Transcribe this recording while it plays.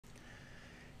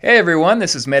Hey everyone,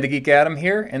 this is MetaGeek Adam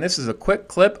here, and this is a quick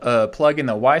clip of plugging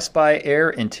the Wi-Fi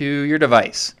Air into your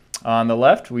device. On the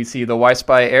left, we see the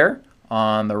Wi-Fi Air.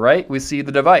 On the right, we see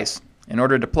the device. In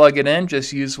order to plug it in,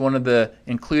 just use one of the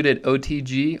included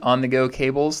OTG on-the-go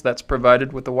cables that's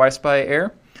provided with the Wi-Fi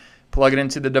Air. Plug it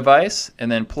into the device,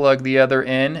 and then plug the other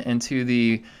end into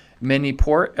the mini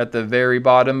port at the very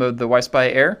bottom of the Wi-Fi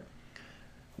Air.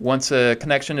 Once a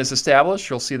connection is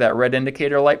established, you'll see that red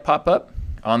indicator light pop up.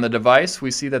 On the device, we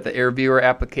see that the AirViewer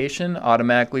application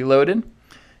automatically loaded.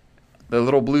 The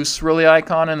little blue swirly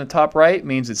icon in the top right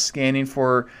means it's scanning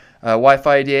for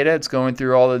Wi-Fi data. It's going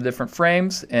through all the different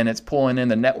frames, and it's pulling in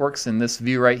the networks in this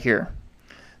view right here.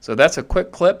 So that's a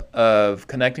quick clip of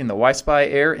connecting the Wi-Fi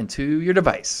Air into your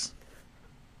device.